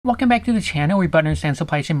Welcome back to the channel where we better understand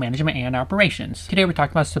supply chain management and operations. Today we're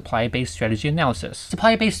talking about supply-based strategy analysis.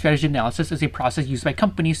 Supply-based strategy analysis is a process used by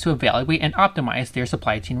companies to evaluate and optimize their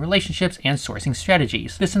supply chain relationships and sourcing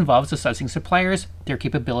strategies. This involves assessing suppliers, their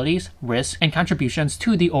capabilities, risks, and contributions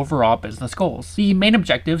to the overall business goals. The main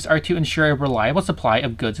objectives are to ensure a reliable supply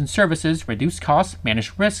of goods and services, reduce costs,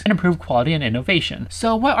 manage risks, and improve quality and innovation.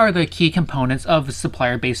 So what are the key components of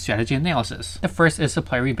supplier-based strategy analysis? The first is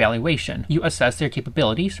supplier evaluation. You assess their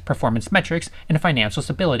capabilities, performance metrics, and financial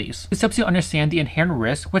stabilities. This helps you understand the inherent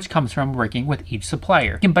risk which comes from working with each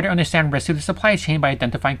supplier. You can better understand risks to the supply chain by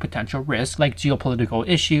identifying potential risks like geopolitical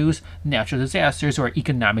issues, natural disasters, or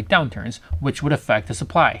economic downturns, which would affect the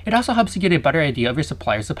supply. It also helps you get a better idea of your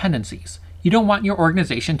supplier's dependencies. You don't want your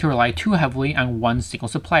organization to rely too heavily on one single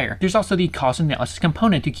supplier. There's also the cost analysis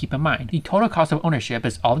component to keep in mind. The total cost of ownership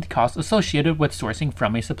is all of the costs associated with sourcing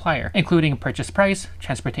from a supplier, including purchase price,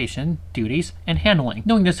 transportation, duties, and handling.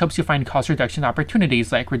 Knowing this helps you find cost reduction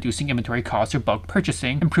opportunities like reducing inventory costs or bulk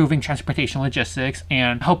purchasing, improving transportation logistics,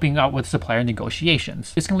 and helping out with supplier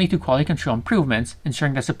negotiations. This can lead to quality control improvements,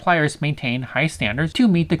 ensuring that suppliers maintain high standards to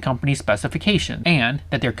meet the company's specifications, and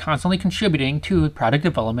that they're constantly contributing to product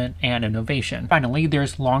development and innovation. Finally,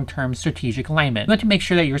 there's long-term strategic alignment. You want to make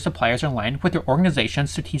sure that your suppliers are aligned with your organization's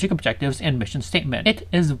strategic objectives and mission statement. It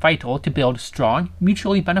is vital to build strong,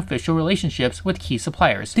 mutually beneficial relationships with key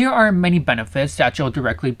suppliers. There are many benefits that will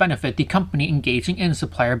directly benefit the company engaging in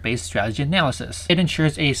supplier-based strategy analysis. It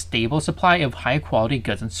ensures a stable supply of high-quality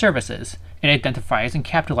goods and services. It identifies and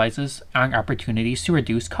capitalizes on opportunities to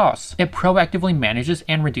reduce costs. It proactively manages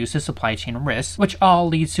and reduces supply chain risks, which all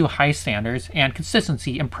leads to high standards and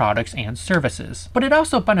consistency in products and services. But it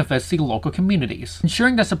also benefits the local communities.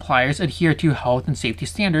 Ensuring that suppliers adhere to health and safety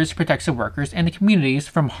standards protects the workers and the communities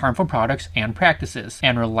from harmful products and practices.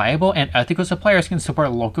 And reliable and ethical suppliers can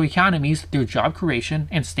support local economies through job creation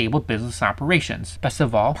and stable business operations. Best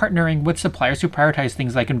of all, partnering with suppliers who prioritize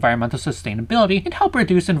things like environmental sustainability can help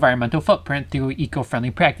reduce environmental footprint through eco-friendly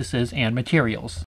practices and materials.